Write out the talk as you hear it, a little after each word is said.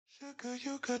Girl,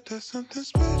 you got that something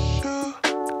special.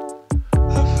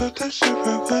 I felt that shit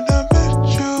right when I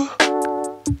met you.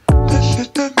 That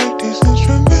shit that make these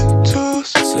instrumentals.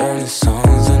 Certain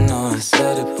songs, I know I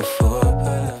said it before, but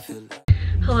I feel like...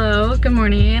 Hello, good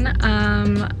morning.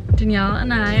 Danielle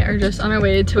and I are just on our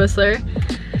way to Whistler.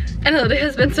 I know that it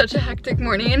has been such a hectic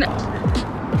morning.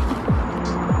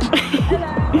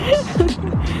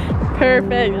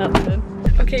 Perfect, that's good.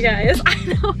 Okay guys, I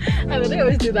know, I literally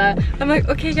always do that. I'm like,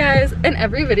 okay guys, in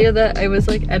every video that I was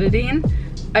like editing,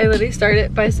 I literally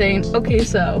started by saying, okay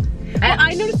so. Well,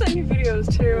 I noticed that in your videos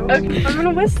too. Okay. I'm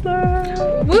gonna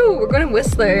Whistler. Woo, we're going to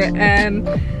Whistler, and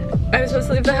I was supposed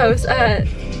to leave the house at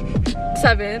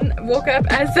 7, woke up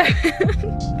at 7,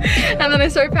 and then I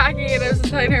started packing and I was just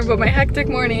telling her about my hectic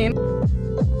morning.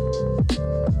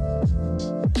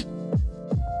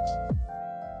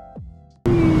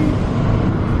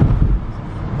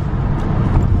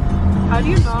 How do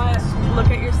you not look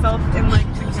at yourself in like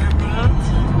the camera?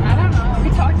 I don't know, we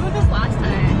talked about this last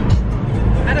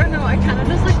time. I don't know, I kind of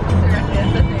just like misdirected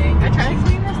is the thing. I try to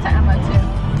explain this to Emma too.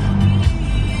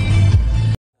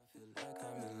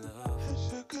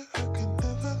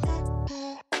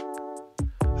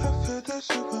 I feel that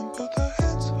shit when both our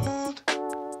hands hold.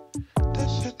 That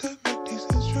shit that make these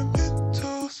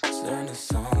instrumentals. Certain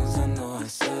songs, I know I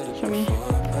said it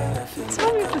before, but I feel like...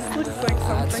 Tell me if this looks like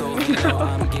something, you know?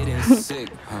 I'm getting sick,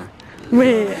 huh?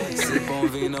 Wait. Sip on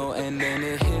vino and then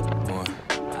it hit more.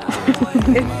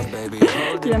 My baby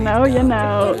You know.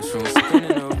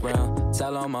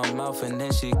 Tell on my mouth and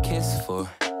then she kiss for.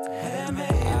 I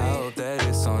hope that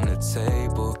it's on the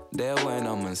table. There when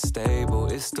I'm unstable.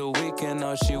 It's the weekend,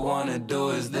 all she wanna do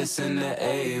is listen to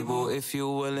Able. If you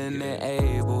willing and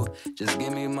able, just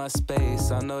give me my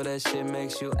space. I know that shit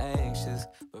makes you anxious,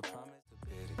 but promise to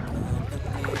be the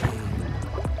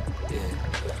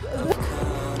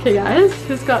Okay guys,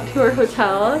 just got to our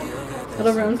hotel,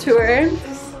 little room tour.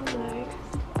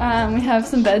 We have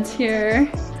some beds here,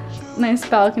 nice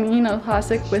balcony, you know,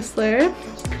 classic Whistler.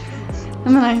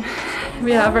 And then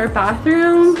we have our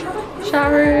bathroom,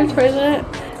 shower, toilet,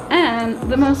 and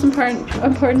the most important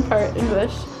part,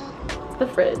 English, the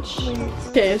fridge.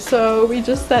 Okay, so we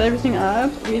just set everything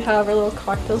up. We have our little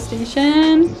cocktail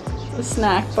station, the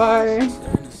snack bar,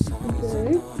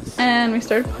 okay. And we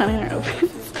started planning our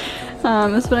outfits.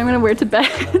 This is what I'm gonna wear to bed.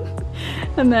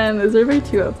 And then those are my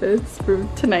 2 outfits for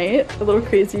tonight. A little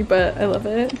crazy, but I love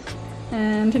it.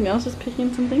 And Danielle's just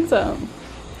picking some things out.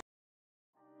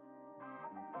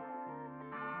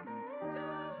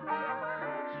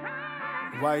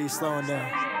 Why are you slowing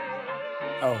down?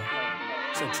 Oh,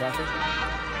 is that traffic?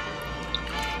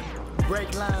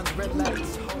 Brake lines, red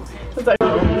lights. It's Sexy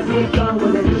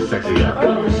out. Get your sexy out.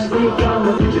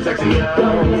 Get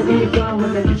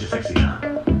your sexy out.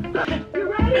 I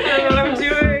don't know what I'm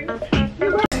doing. We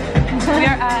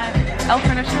are at El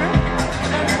Furniture.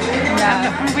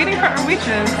 Yeah. We're waiting for our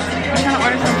waitress. We're trying to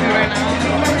order some food right now.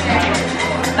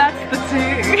 That's the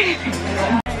tea.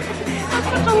 That's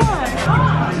such a lot.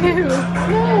 Ew.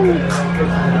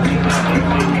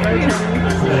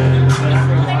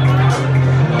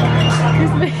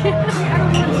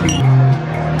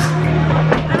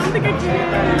 I don't think I can.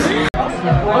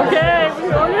 Okay, we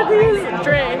ordered these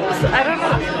drinks. I don't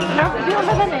know. Do you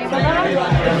remember the name of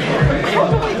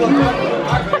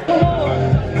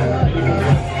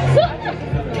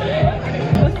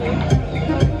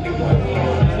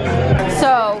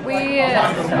So I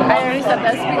already said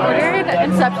this, we ordered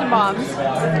Inception Bombs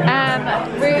and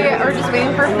we are just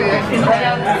waiting for food.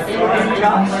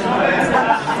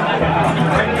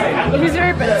 Who's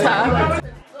your pizza?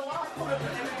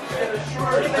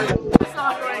 It's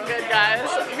not going good, guys.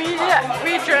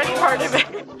 We drank part of it.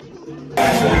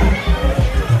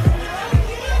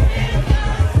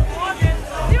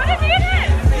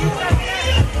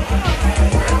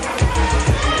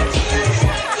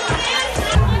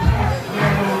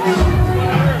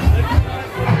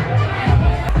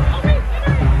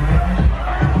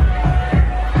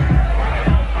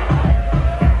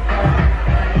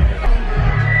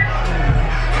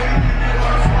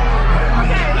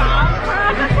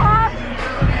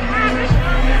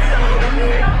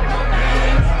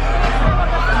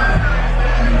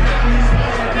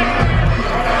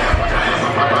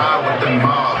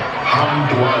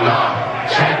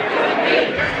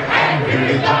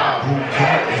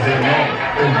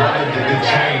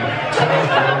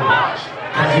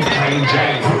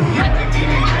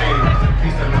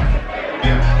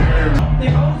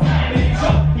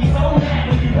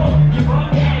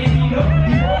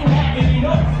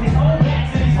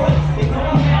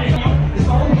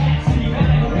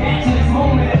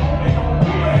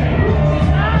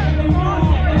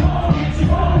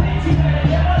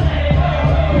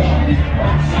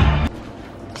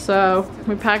 So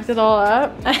we packed it all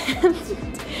up.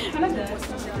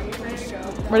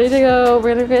 Ready to go.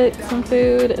 We're gonna get some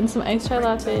food and some iced chai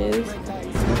lattes.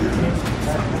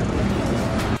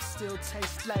 Still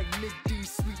tastes like midday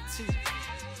sweet tea.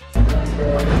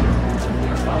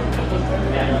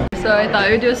 So I thought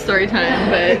we would do a story time,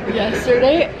 but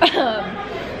yesterday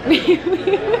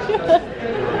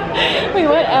we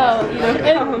went out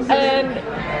and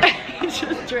I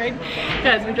just drank.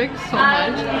 Guys, we drank so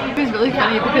much. It was really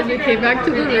funny because we came back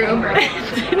to the room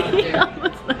and Danielle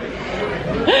was like,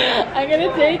 I'm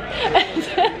gonna take a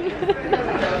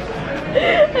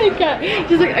 10-minute.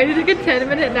 She's like, I need to take a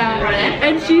 10-minute nap,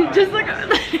 and she just like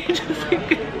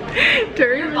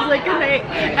turned, was like, good night,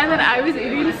 and then I was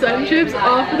eating sun chips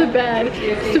off of the bed,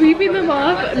 sweeping them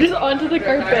off just onto the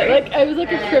carpet, like I was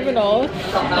like a criminal.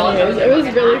 Anyways, it was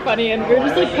really funny, and we're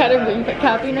just like kind of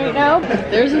recapping right now.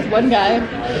 There's this one guy,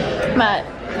 Matt,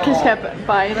 just kept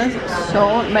buying us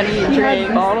so many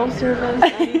drinks. Bottle service.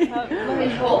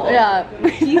 Yeah.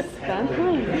 He spent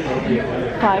like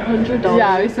 $500.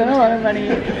 Yeah, we spent a lot of money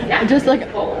just like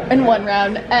in one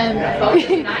round, and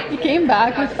he came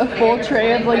back with a full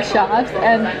tray of like shots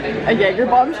and a Jaeger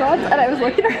bomb shots, and I was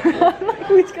looking around like,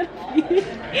 who's gonna feed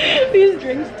these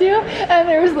drinks to? And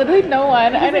there was literally no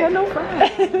one, and it, no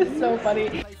friends. it was so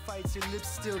funny. Fights, your lips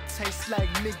still taste like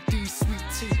midday sweet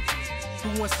tea.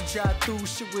 Who wants to drive through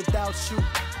shit without you?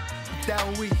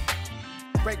 Without we.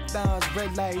 Breakdowns,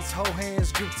 red lights, hold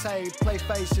hands, grip tight, play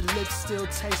face, your lips still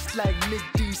taste like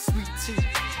midday sweet tea.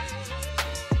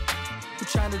 We're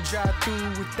trying to drive through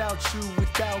without you,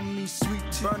 without me, sweet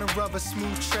tea. Burning rubber,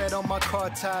 smooth tread on my car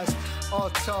tires.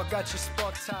 All talk, got your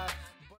spark tie.